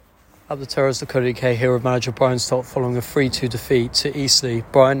At the terrace, the UK here with manager Brian Stott following a 3-2 defeat to Eastleigh.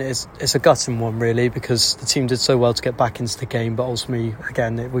 Brian, it's a gutting one really, because the team did so well to get back into the game, but ultimately,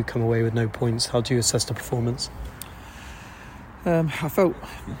 again, we come away with no points. How do you assess the performance? I felt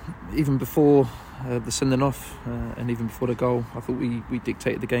even before the sending off and even before the goal, I thought we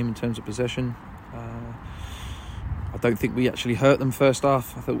dictated the game in terms of possession. I don't think we actually hurt them first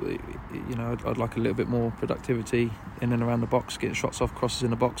half. I thought, I'd like a little bit more productivity in and around the box, getting shots off, crosses in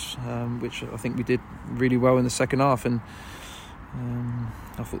the box, which I think we did really well in the second half. And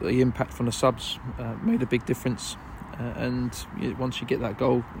I thought the impact from the subs made a big difference. And once you get that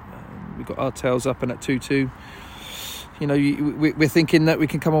goal, we got our tails up, and at 2-2, we're thinking that we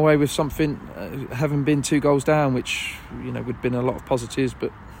can come away with something, having been 2 goals down, which would have been a lot of positives,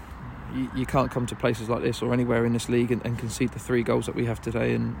 but you can't come to places like this or anywhere in this league and concede the 3 goals that we have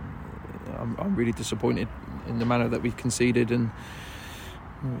today. And I'm really disappointed in the manner that we conceded. And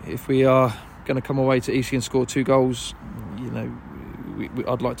if we are going to come away to Eastleigh and score 2 goals,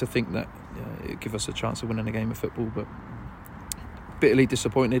 I'd like to think that it'd give us a chance of winning a game of football. But bitterly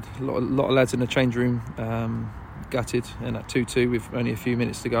disappointed. A lot of lads in the change room gutted, and at 2-2 with only a few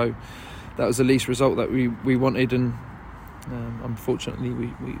minutes to go, that was the least result that we wanted. And unfortunately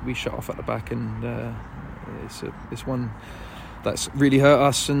we shut off at the back, and it's one that's really hurt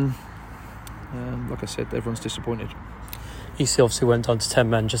us. And like I said, everyone's disappointed. Eastleigh obviously went down to 10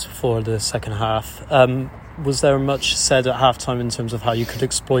 men just before the second half. Was there much said at half-time in terms of how you could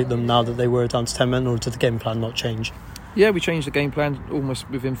exploit them now that they were down to 10 men, or did the game plan not change? Yeah, we changed the game plan almost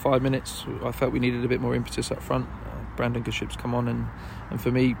within 5 minutes. I felt we needed a bit more impetus up front. Brandon Goodship's come on and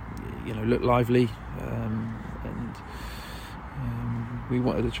for me, looked lively, and we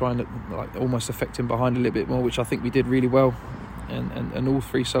wanted to try and almost affect him behind a little bit more, which I think we did really well. And all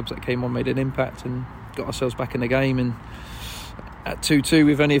 3 subs that came on made an impact and got ourselves back in the game. And at 2-2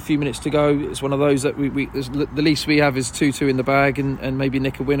 with only a few minutes to go, it's one of those that the least we have is 2-2 in the bag and maybe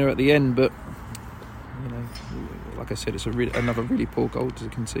nick a winner at the end. But like I said, it's another really poor goal to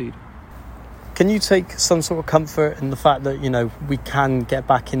concede. Can you take some sort of comfort in the fact that we can get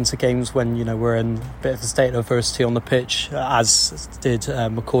back into games when we're in a bit of a state of adversity on the pitch, as did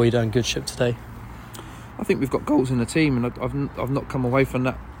McCoy and Goodship today? I think we've got goals in the team, and I've not come away from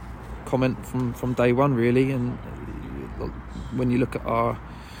that comment from day one really. And when you look at our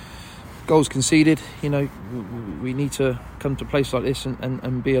goals conceded, we need to come to a place like this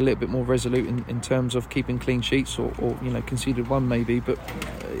and be a little bit more resolute in terms of keeping clean sheets, or conceded 1 maybe, but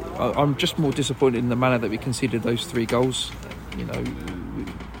I'm just more disappointed in the manner that we conceded those 3 goals.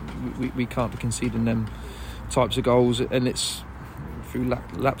 We can't be conceding them types of goals, and it's through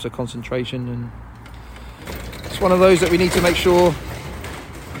lapse of concentration. And it's one of those that we need to make sure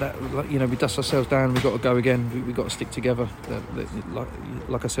that we dust ourselves down. We've got to go again. We've got to stick together.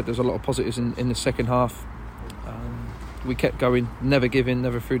 Like I said, there's a lot of positives in the second half. We kept going, never giving,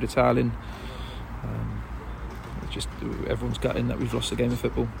 never threw the towel in. Just everyone's gutting that we've lost the game of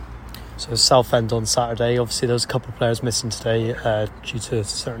football. So Southend on Saturday, obviously there was a couple of players missing today due to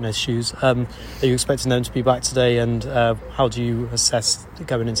certain issues. Are you expecting them to be back today, and how do you assess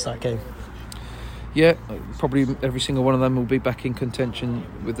going into that game? Yeah, probably every single one of them will be back in contention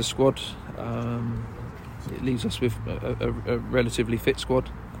with the squad. It leaves us with a relatively fit squad.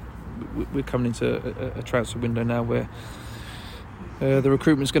 We're coming into a transfer window now where the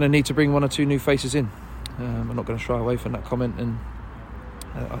recruitment's going to need to bring 1 or 2 new faces in. I'm not going to shy away from that comment, and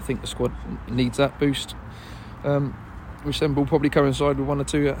I think the squad needs that boost, which then will probably coincide with 1 or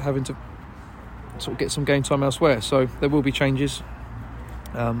 2 having to sort of get some game time elsewhere. So there will be changes.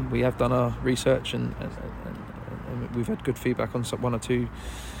 We have done our research and we've had good feedback on 1 or 2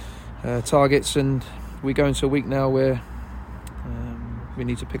 targets, and we go into a week now where we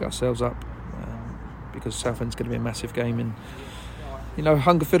need to pick ourselves up, because Southend's going to be a massive game. And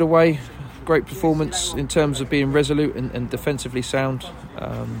Hungerford away, great performance in terms of being resolute and defensively sound.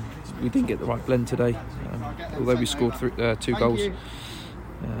 We didn't get the right blend today, although we scored 2 goals.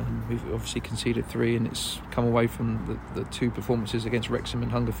 We've obviously conceded 3, and it's come away from the 2 performances against Wrexham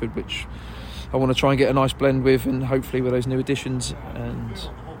and Hungerford, which I want to try and get a nice blend with, and hopefully with those new additions and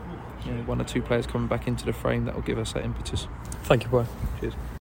 1 or 2 players coming back into the frame, that will give us that impetus. Thank you, Brian. Cheers.